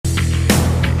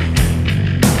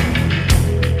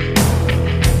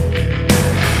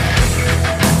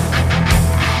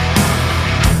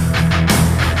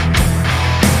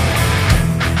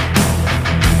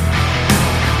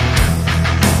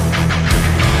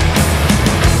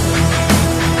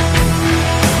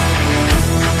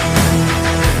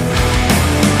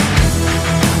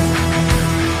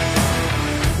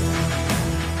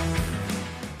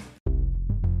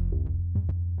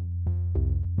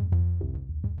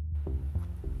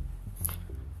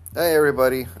Hey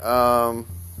everybody. I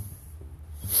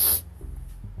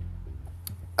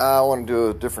want to do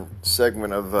a different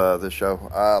segment of the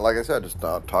show. Like I said, just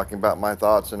talking about my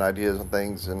thoughts and ideas and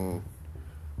things and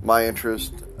my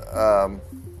interest. Um,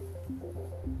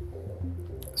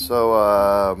 so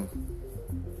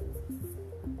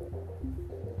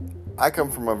I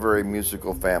come from a very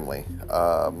musical family.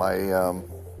 My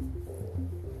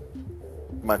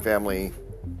family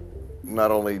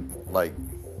not only like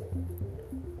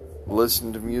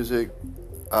listened to music.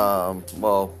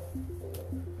 Well,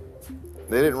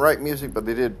 they didn't write music, but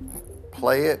they did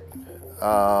play it.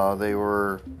 They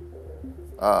were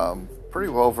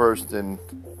pretty well versed in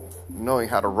knowing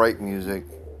how to write music,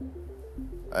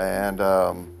 and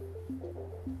at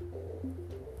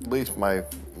least my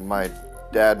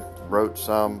dad wrote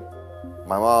some.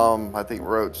 My mom, I think,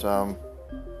 wrote some,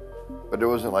 but it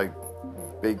wasn't like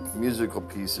big musical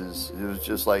pieces. It was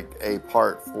just like a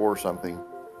part for something.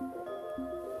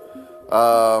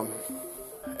 Um,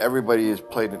 Everybody has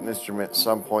played an instrument at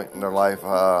some point in their life.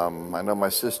 I know my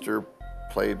sister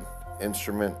played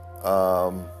instrument. I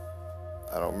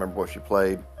don't remember what she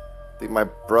played. I think my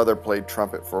brother played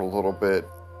trumpet for a little bit.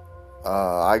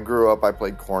 I grew up, I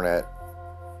played cornet.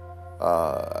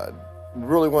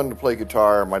 Really wanted to play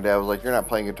guitar. My dad was like, "You're not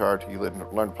playing guitar until you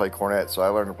learn to play cornet." So I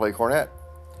learned to play cornet.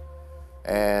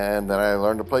 And then I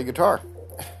learned to play guitar.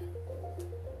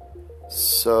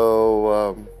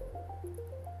 So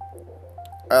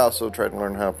I also tried to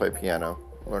learn how to play piano.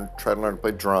 Tried to learn to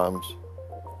play drums.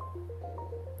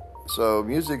 So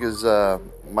music is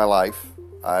my life.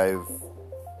 I've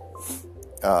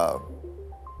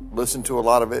listened to a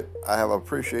lot of it. I have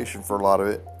appreciation for a lot of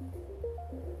it.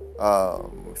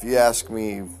 If you ask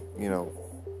me,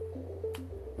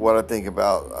 what I think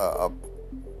about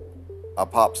a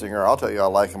pop singer, I'll tell you I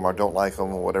like him or don't like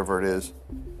him or whatever it is.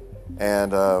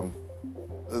 And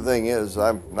the thing is,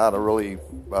 I'm not a really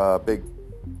big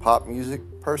pop music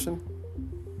person.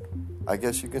 I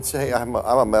guess you can say I'm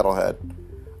a metalhead.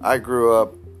 I grew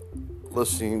up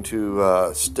listening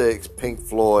to Styx, Pink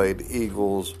Floyd,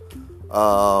 Eagles.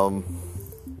 I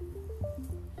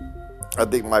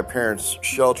think my parents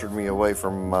sheltered me away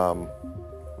from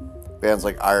bands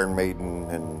like Iron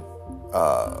Maiden and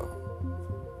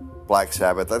Black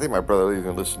Sabbath. I think my brother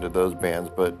even listened to those bands,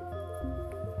 but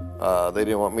they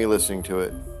didn't want me listening to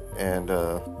it. And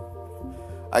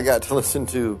I got to listen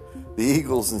to the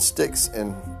Eagles and Styx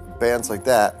and bands like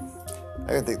that.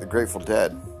 I even think the Grateful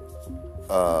Dead.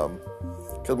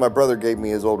 Because my brother gave me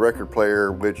his old record player,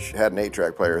 which had an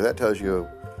 8-track player. That tells you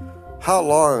how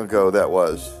long ago that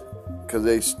was. Because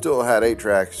they still had 8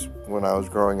 tracks when I was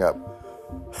growing up.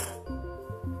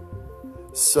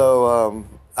 So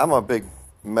I'm a big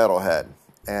metalhead.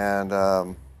 And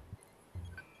I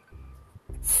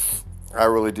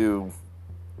really do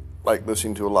like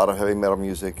listening to a lot of heavy metal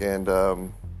music. And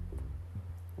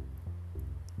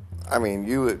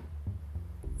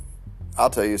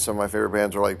I'll tell you, some of my favorite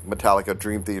bands are like Metallica,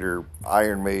 Dream Theater,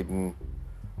 Iron Maiden.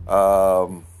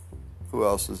 Who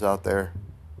else is out there?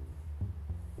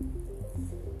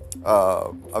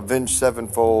 Avenged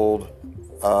Sevenfold.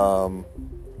 I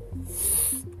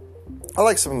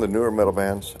like some of the newer metal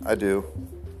bands. I do.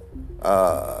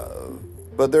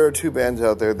 But there are 2 bands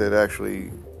out there that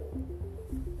actually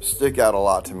stick out a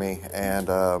lot to me. And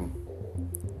I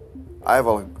have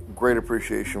a great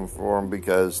appreciation for them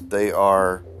because they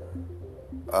are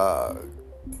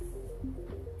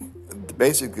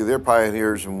basically they're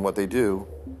pioneers in what they do.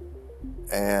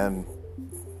 And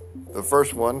the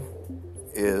first one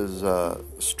is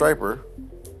Stryper,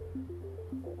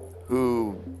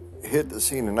 who hit the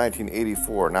scene in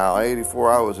 1984. Now,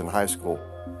 84, I was in high school.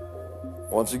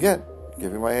 Once again,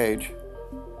 giving my age.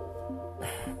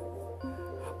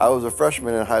 I was a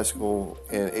freshman in high school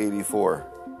in 84.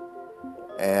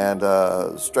 And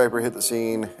Stryper hit the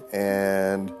scene,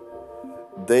 and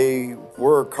they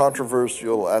were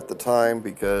controversial at the time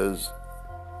because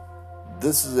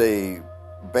this is a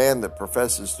band that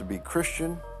professes to be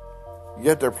Christian,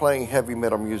 yet they're playing heavy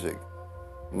metal music.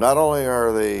 Not only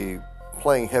are they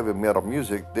playing heavy metal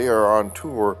music, they are on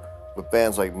tour with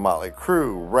bands like Motley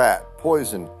Crue, Rat,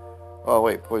 Poison. Oh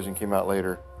wait, Poison came out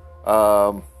later.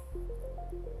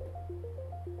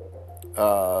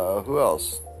 Who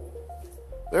else?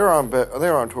 They're on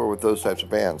tour with those types of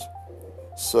bands.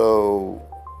 So,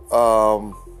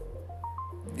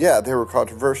 yeah, they were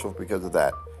controversial because of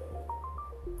that.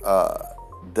 A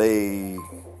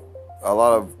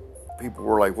lot of people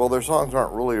were like, well, their songs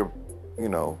aren't really,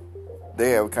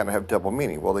 they kind of have double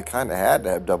meaning. Well, they kind of had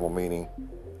to have double meaning.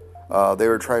 They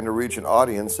were trying to reach an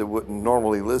audience that wouldn't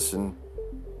normally listen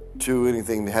to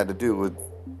anything that had to do with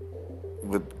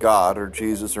with God or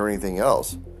Jesus or anything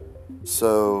else.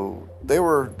 So they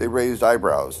raised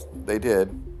eyebrows. They did.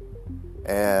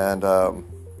 And I'm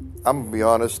going to be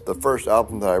honest, the first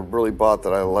album that I really bought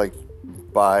that I liked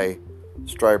by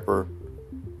Stryper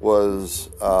was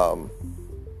To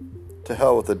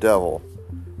Hell with the Devil.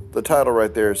 The title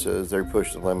right there says they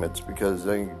push the limits, because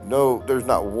there's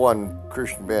not one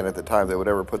Christian band at the time that would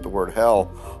ever put the word hell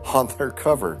on their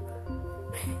cover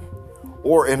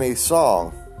or in a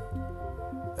song.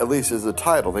 At least as a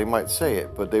title, they might say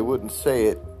it, but they wouldn't say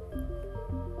it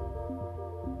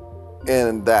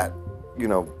in that,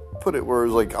 put it where it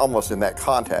was like almost in that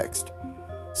context.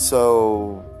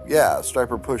 So yeah,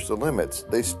 Stryper pushed the limits.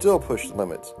 They still push the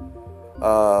limits.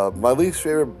 My least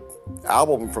favorite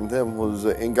album from them was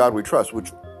In God We Trust,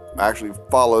 which actually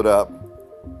followed up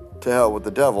To Hell with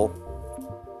the Devil.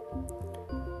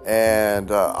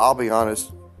 And I'll be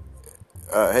honest,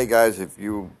 hey guys, if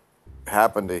you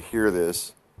happen to hear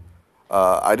this,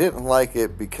 I didn't like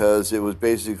it because it was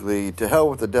basically To Hell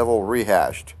with the Devil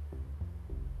rehashed.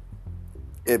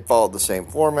 It followed the same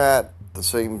format, the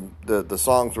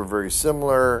songs were very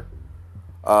similar.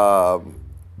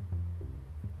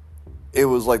 It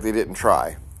was like they didn't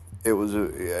try. It was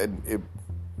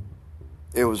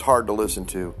hard to listen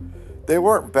to. They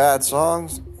weren't bad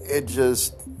songs.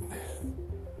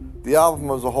 The album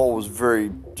as a whole was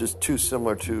just too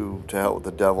similar to Hell with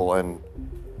the Devil, and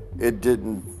it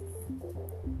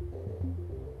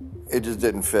just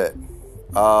didn't fit.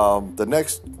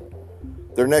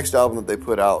 Their next album that they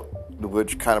put out,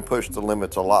 which kind of pushed the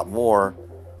limits a lot more,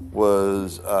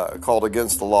 was called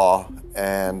Against the Law,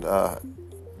 and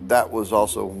that was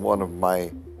also one of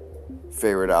my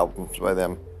favorite albums by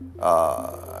them.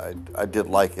 I did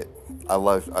like it. I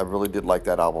really did like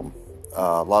that album.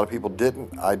 A lot of people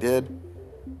didn't. I did.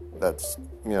 That's,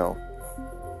 your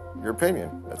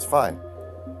opinion. That's fine.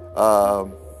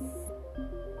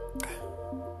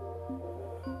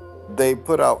 They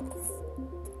put out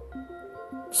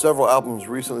several albums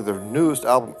recently. Their newest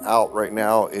album out right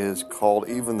now is called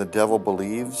Even the Devil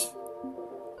Believes.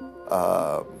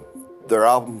 Their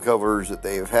album covers that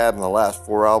they've had in the last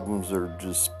 4 albums are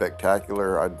just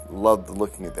spectacular. I love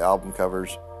looking at the album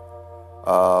covers.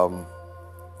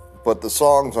 But the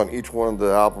songs on each one of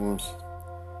the albums,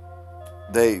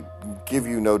 they give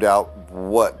you no doubt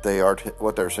what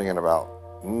they're singing about.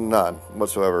 None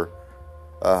whatsoever.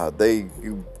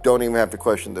 You don't even have to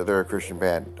question that they're a Christian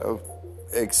band.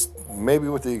 Maybe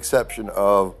with the exception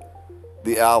of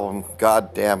the album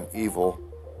Goddamn Evil.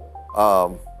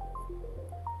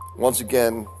 Once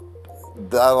again,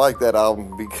 I like that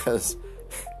album because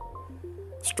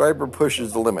Stryper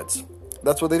pushes the limits.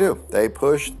 That's what they do. They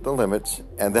push the limits,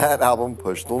 and that album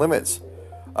pushed the limits.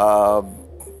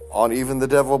 On Even the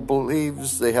Devil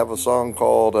Believes, they have a song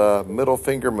called Middle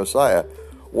Finger Messiah.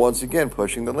 Once again,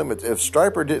 pushing the limits. If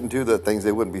Stryper didn't do the things,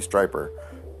 they wouldn't be Stryper.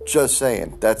 Just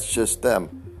saying. That's just them.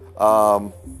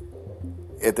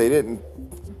 If they didn't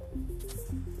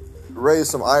raise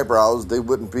some eyebrows, they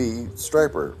wouldn't be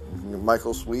Stryper.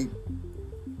 Michael Sweet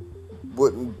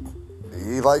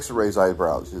he likes to raise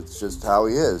eyebrows. It's just how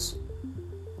he is.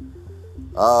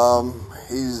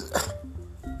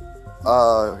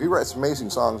 He writes amazing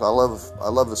songs. I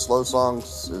love his slow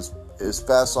songs, his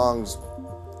fast songs.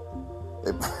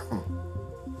 They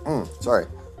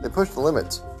push the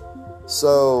limits.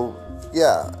 So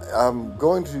yeah, I'm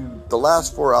going to the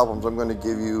last 4 albums. I'm going to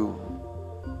give you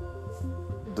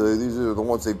these are the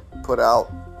ones they put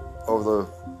out over the,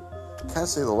 I can't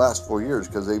say the last 4 years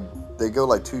because they go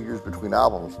like 2 years between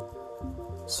albums.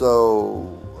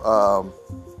 So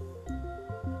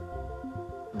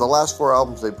the last 4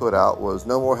 albums they put out was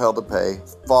No More Hell to Pay,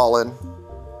 Fallen,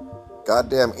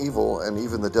 Goddamn Evil, and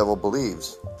Even the Devil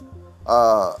Believes.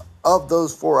 Of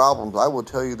those 4 albums, I will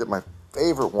tell you that my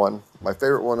favorite one out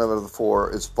of the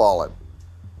 4 is Fallen.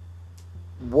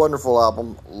 Wonderful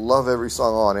album. Love every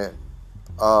song on it.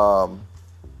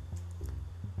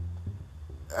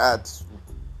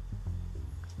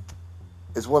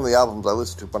 It's one of the albums I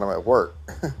listen to when I'm at work.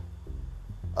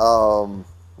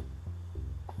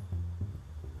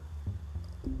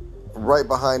 Right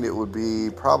behind it would be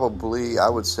probably, I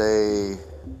would say,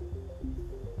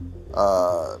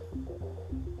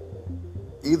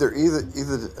 either Even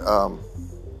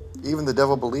the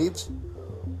Devil Believes,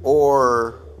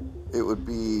 or it would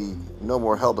be No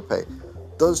More Hell to Pay.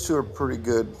 Those 2 are pretty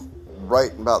good,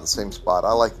 right about the same spot.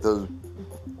 I like those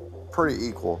pretty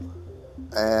equal.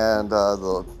 And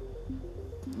the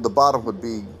bottom would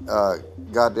be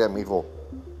Goddamn Evil.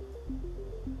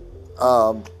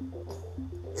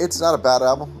 It's not a bad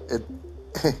album.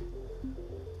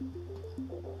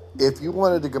 If you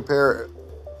wanted to compare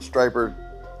Stryper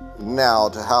now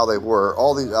to how they were,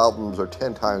 all these albums are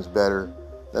 10 times better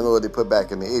than what they put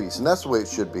back in the 80s. And that's the way it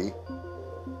should be.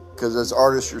 Because as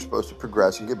artists, you're supposed to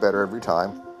progress and get better every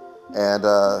time. And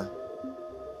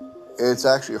it's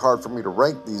actually hard for me to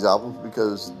rank these albums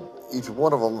because each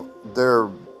one of them, they're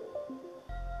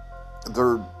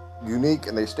unique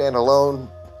and they stand alone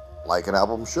like an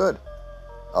album should.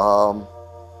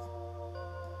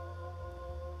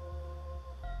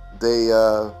 They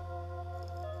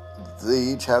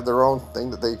each have their own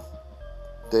thing that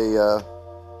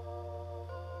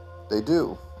they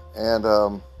do, and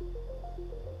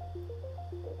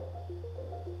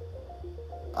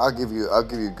I'll give you a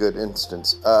good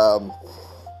instance.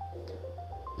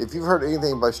 If you've heard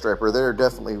anything by Stryper, they're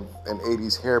definitely an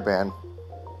 80s hair band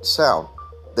sound.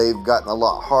 They've gotten a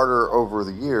lot harder over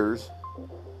the years,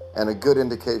 and a good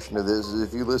indication of this is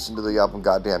if you listen to the album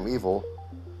Goddamn Evil,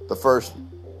 the first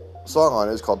song on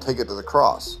it is called Take It to the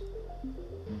Cross.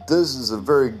 This is a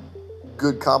very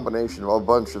good combination of a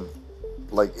bunch of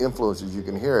like influences. You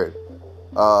can hear it.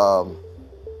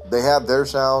 They have their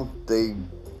sound. They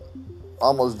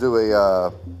almost do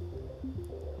a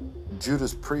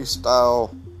Judas Priest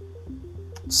style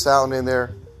sound in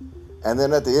there. And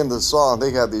then at the end of the song, they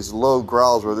have these low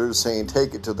growls where they're just saying,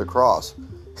 take it to the cross.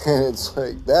 And it's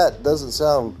like, that doesn't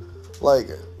sound like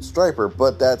Stryper,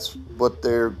 but that's what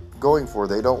they're going for.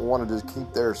 They don't want to just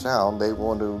keep their sound. They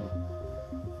want to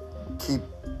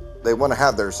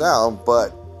have their sound,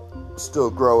 but still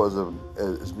grow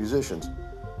as musicians.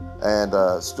 And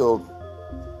still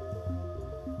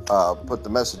put the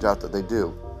message out that they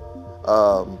do.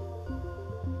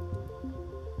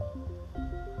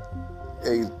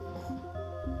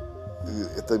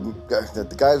 If the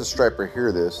guys at Stryper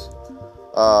hear this,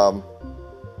 I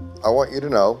want you to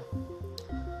know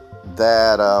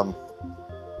that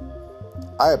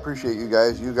I appreciate you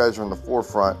guys. You guys are in the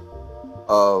forefront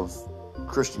of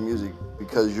Christian music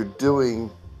because you're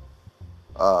doing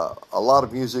a lot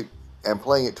of music and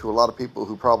playing it to a lot of people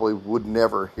who probably would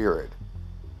never hear it.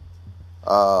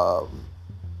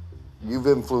 You've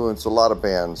influenced a lot of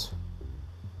bands,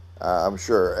 I'm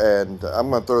sure, and I'm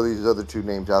going to throw these other two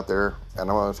names out there, and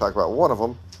I'm going to talk about one of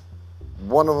them.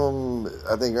 One of them,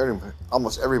 I think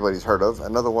almost everybody's heard of.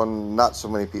 Another one, not so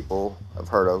many people have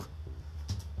heard of.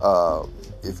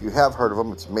 If you have heard of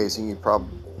them, it's amazing.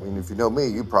 If you know me,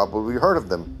 you probably heard of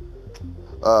them.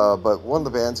 But one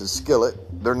of the bands is Skillet.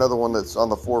 They're another one that's on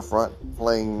the forefront,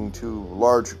 playing to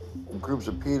large groups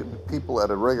of people at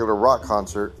a regular rock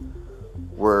concert,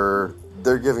 where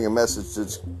they're giving a message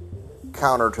that's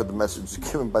counter to the message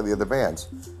given by the other bands.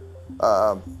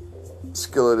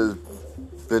 Skillet has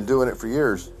been doing it for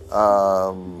years.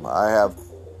 I have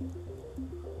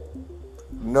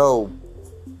no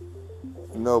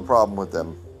problem with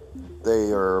them.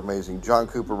 They are amazing. John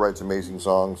Cooper writes amazing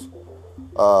songs.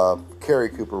 Kerry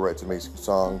Cooper writes amazing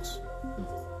songs.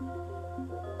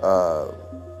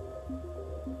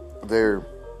 They're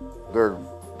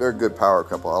a good power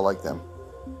couple. I like them.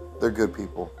 They're good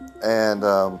people. And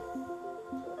the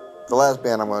last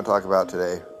band I'm going to talk about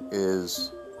today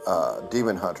is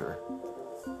Demon Hunter.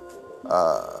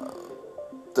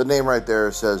 The name right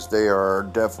there says they are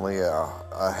definitely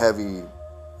a heavy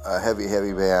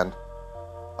band.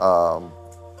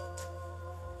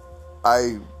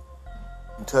 I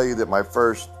can tell you that my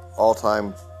first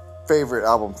all-time favorite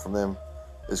album from them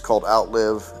is called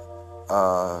Outlive.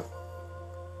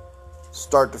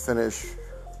 Start to finish,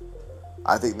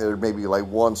 I think there may be like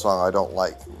one song I don't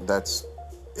like. That's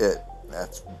it.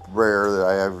 That's rare that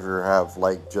I ever have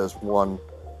like just one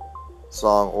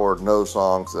song or no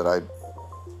songs that I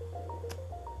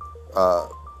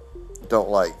don't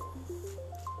like.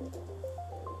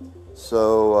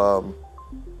 So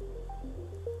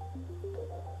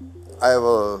I have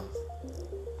a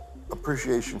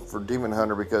appreciation for Demon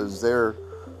Hunter because they're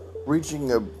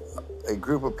reaching a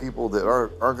group of people that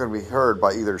aren't going to be heard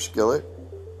by either Skillet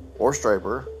or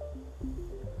Stryper,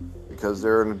 because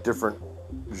they're in a different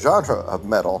genre of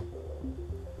metal,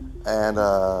 and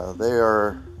they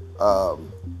are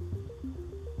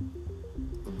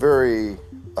very,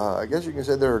 I guess you can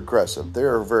say they're aggressive. They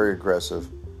are very aggressive,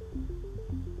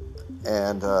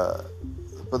 and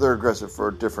but they're aggressive for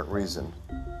a different reason.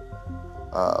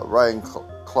 Ryan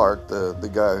Clark, the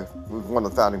guy who's one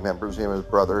of the founding members, him and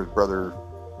his brother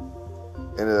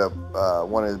ended up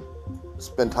wanting to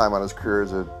spend time on his career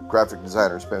as a graphic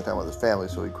designer, spend time with his family,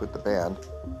 so he quit the band.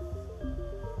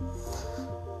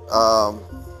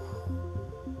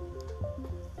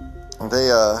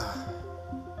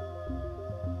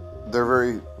 They're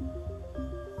very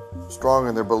strong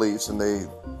in their beliefs, and they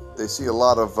see a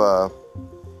lot of,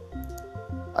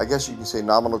 I guess you can say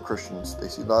nominal Christians. They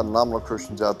see a lot of nominal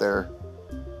Christians out there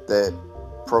that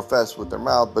profess with their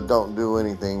mouth but don't do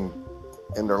anything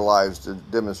in their lives to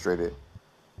demonstrate it.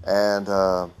 And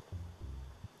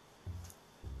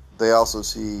they also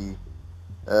see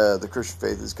the Christian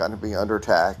faith is kind of being under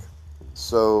attack.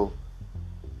 So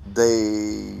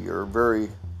they are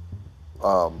very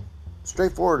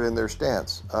straightforward in their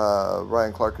stance.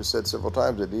 Ryan Clark has said several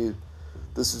times that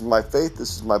this is my faith,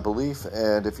 this is my belief,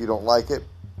 and if you don't like it,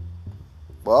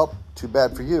 well, too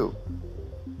bad for you.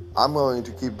 I'm willing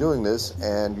to keep doing this,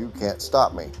 and you can't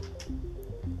stop me.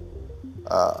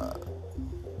 I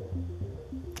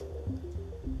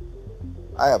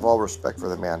have all respect for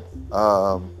the man.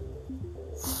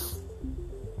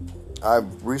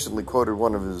 I've recently quoted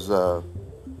one of his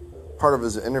part of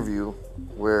his interview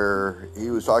where he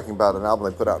was talking about an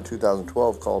album they put out in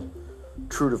 2012 called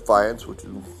True Defiance, which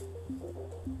is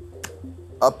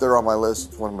up there on my list.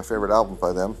 It's one of my favorite albums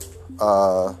by them.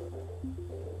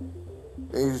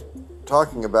 He's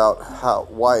talking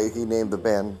about why he named the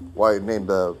band, why he named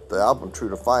the album True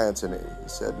Defiance, and he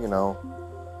said, you know,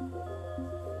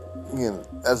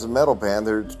 as a metal band,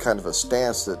 there's kind of a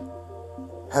stance that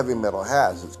heavy metal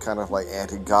has. It's kind of like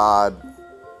anti-God,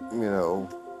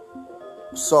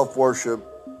 self-worship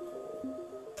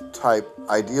type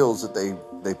ideals that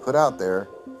they put out there,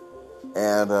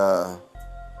 and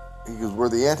he goes, we're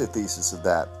the antithesis of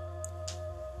that.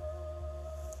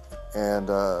 And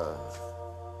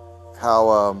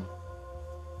how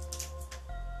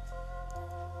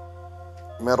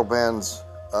metal bands,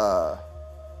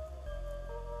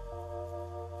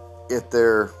 if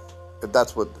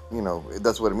that's what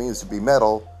it means to be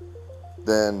metal,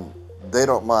 then they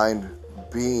don't mind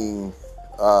being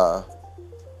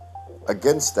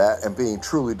against that and being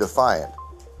truly defiant.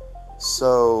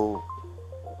 So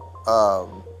I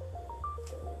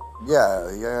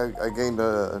gained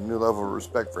a new level of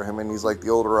respect for him, and he's like, the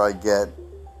older I get,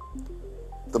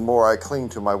 the more I cling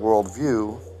to my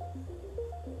worldview,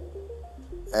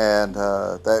 and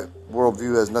that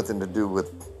worldview has nothing to do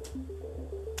with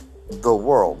the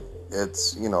world.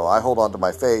 It's, I hold on to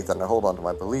my faith, and I hold on to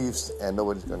my beliefs, and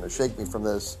nobody's going to shake me from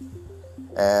this,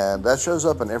 and that shows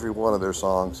up in every one of their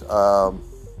songs. If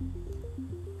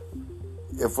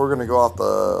we're going to go off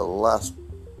the last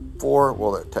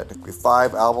technically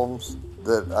 5 albums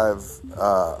that I've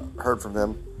heard from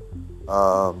them,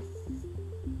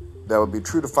 that would be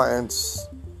True Defiance,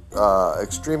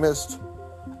 Extremist,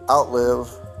 Outlive,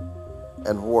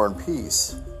 and War and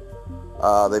Peace.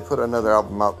 They put another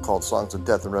album out called Songs of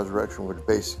Death and Resurrection, which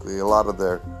basically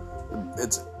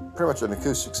it's pretty much an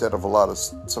acoustic set of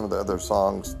some of the other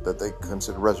songs that they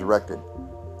consider resurrected.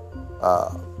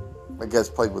 I guess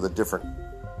played with a different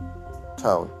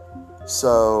tone.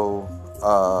 So,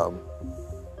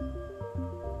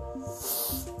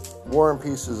 War and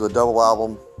Peace is a double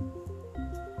album,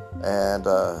 and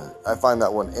I find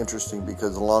that one interesting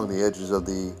because along the edges of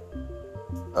each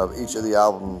of the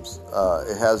albums,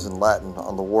 it has in Latin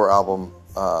on the War album,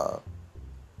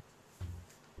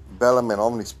 Bellum in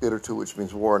omni spiritu, which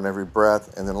means war in every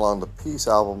breath, and then along the Peace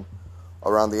album,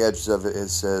 around the edges of it, it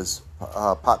says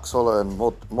Pax sola in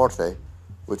morte,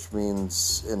 which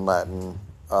means in Latin,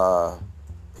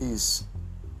 peace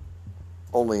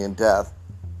only in death.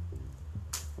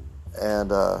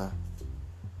 And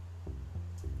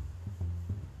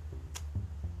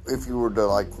if you were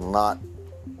to not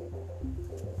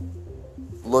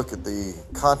look at the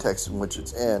context in which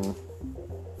it's in,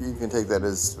 you can take that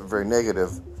as very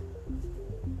negative.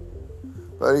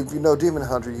 But if you know Demon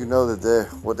Hunter, you know that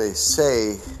what they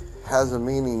say has a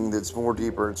meaning that's more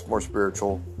deeper, it's more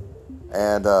spiritual.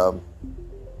 And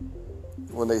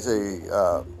when they say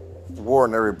war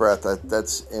in every breath,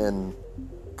 that's in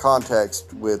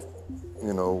context with,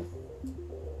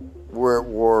 we're at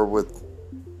war with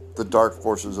the dark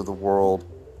forces of the world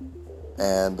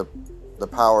and the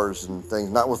powers and things,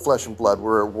 not with flesh and blood.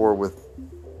 We're at war with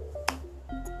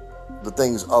the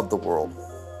things of the world.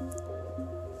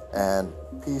 And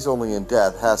peace only in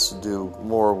death has to do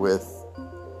more with,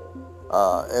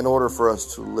 in order for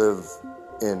us to live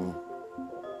in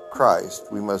Christ,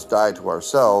 we must die to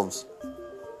ourselves,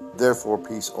 therefore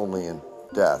peace only in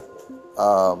death.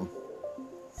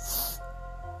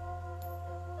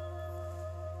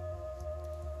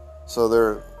 So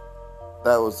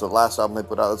that was the last album they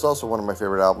put out. It's also one of my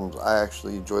favorite albums. I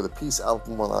actually enjoy the Peace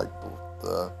album more like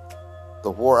the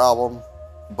War album,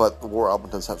 but the War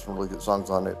album does have some really good songs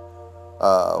on it.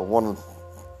 One of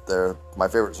my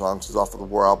favorite songs is off of the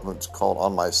War album. It's called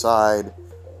On My Side.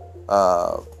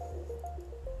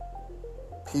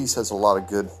 Peace has a lot of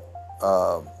good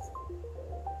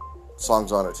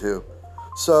songs on it too.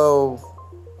 So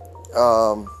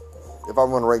if I'm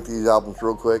going to rank these albums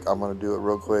real quick, I'm going to do it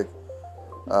real quick.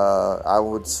 I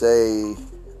would say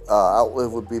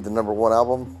Outlive would be the number one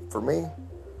album for me.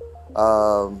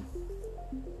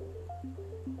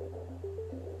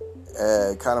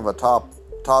 Kind of a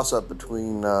toss-up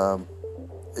between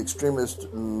Extremist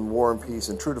and War and Peace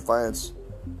and True Defiance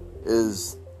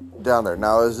is down there.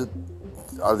 Now,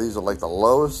 are these like the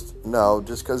lowest? No,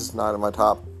 just because it's not in my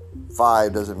top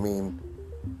 5 doesn't mean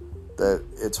that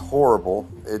it's horrible.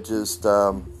 It just,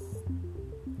 I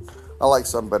like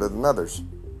some better than others.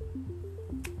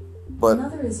 But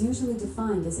another is usually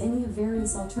defined as any of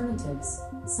various alternatives.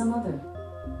 Some other.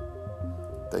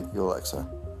 Thank you, Alexa.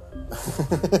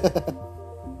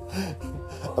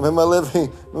 I'm in my living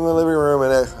room,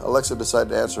 and Alexa decided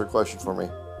to answer a question for me.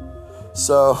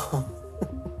 So,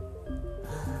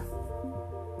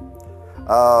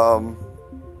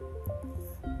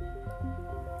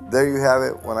 there you have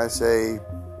it. When I say,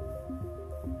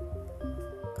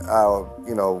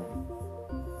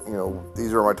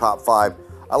 these are my top 5.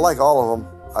 I like all of them.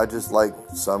 I just like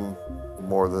some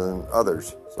more than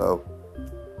others. So,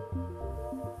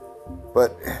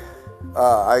 but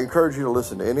I encourage you to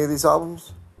listen to any of these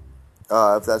albums,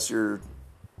 if that's your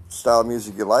style of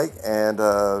music you like, and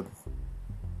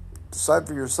decide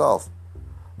for yourself.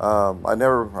 I'm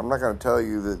not going to tell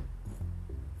you that,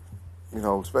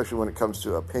 especially when it comes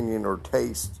to opinion or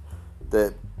taste,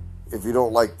 that if you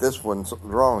don't like this one,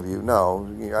 something's wrong with you. No,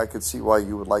 I could see why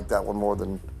you would like that one more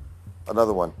than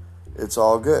another one. It's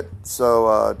all good.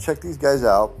 So check these guys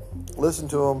out. Listen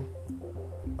to them.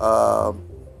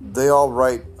 They all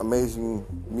write amazing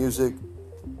music.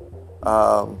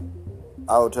 I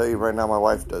will tell you right now, my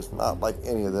wife does not like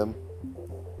any of them,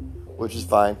 which is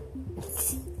fine.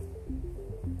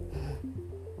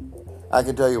 I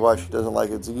can tell you why she doesn't like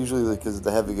it. It's usually because of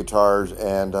the heavy guitars,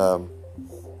 and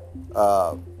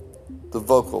the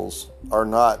vocals are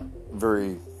not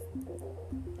very,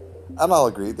 and I'll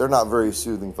agree, they're not very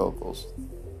soothing vocals.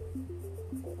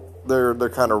 They're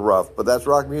kind of rough, but that's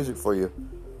rock music for you.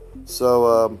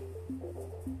 So,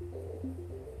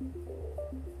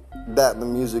 that and the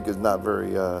music is not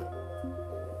very, how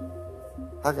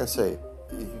can I say,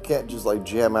 you can't just like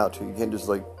jam out to it. You can't just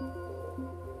like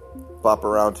bop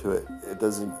around to it.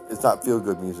 It's not feel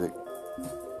good music.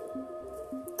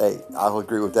 Hey, I'll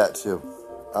agree with that too.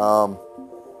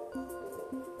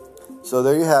 So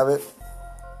there you have it.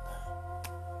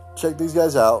 Check these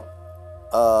guys out.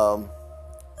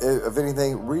 If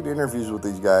anything, read interviews with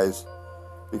these guys,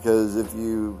 because if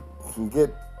you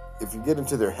get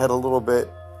into their head a little bit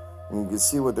and you can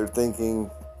see what they're thinking.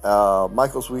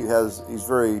 Michael Sweet he's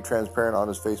very transparent on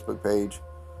his Facebook page.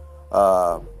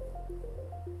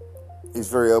 He's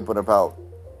very open about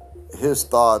his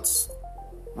thoughts,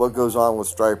 what goes on with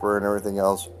Stryper and everything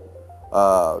else.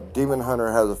 Demon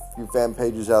Hunter has a few fan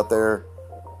pages out there,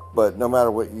 but no matter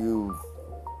what you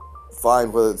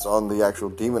find, whether it's on the actual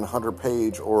Demon Hunter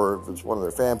page or if it's one of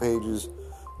their fan pages,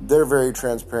 they're very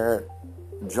transparent.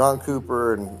 John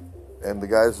Cooper and the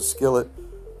guys at Skillet,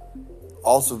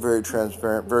 also very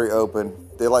transparent, very open.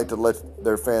 They like to let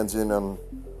their fans in on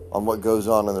what goes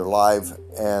on in their life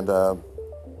and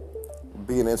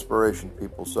be an inspiration to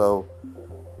people. So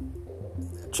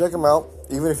check them out.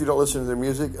 Even if you don't listen to their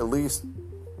music, at least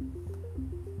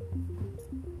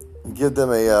give them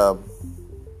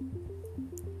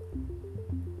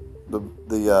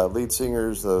the lead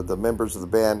singers, the members of the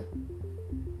band,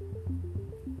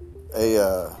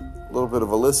 a little bit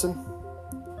of a listen,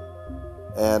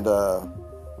 and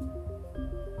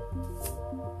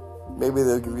maybe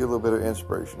they'll give you a little bit of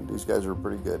inspiration. These guys are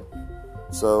pretty good.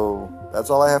 So that's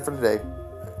all I have for today.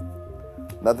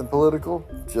 Nothing political,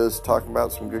 just talking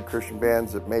about some good Christian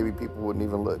bands that maybe people wouldn't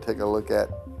even take a look at.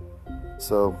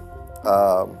 So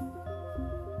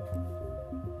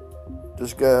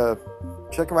just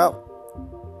check them out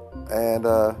and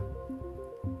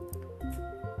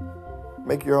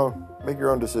make your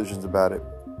own decisions about it.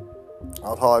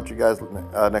 I'll holler at you guys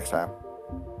next time.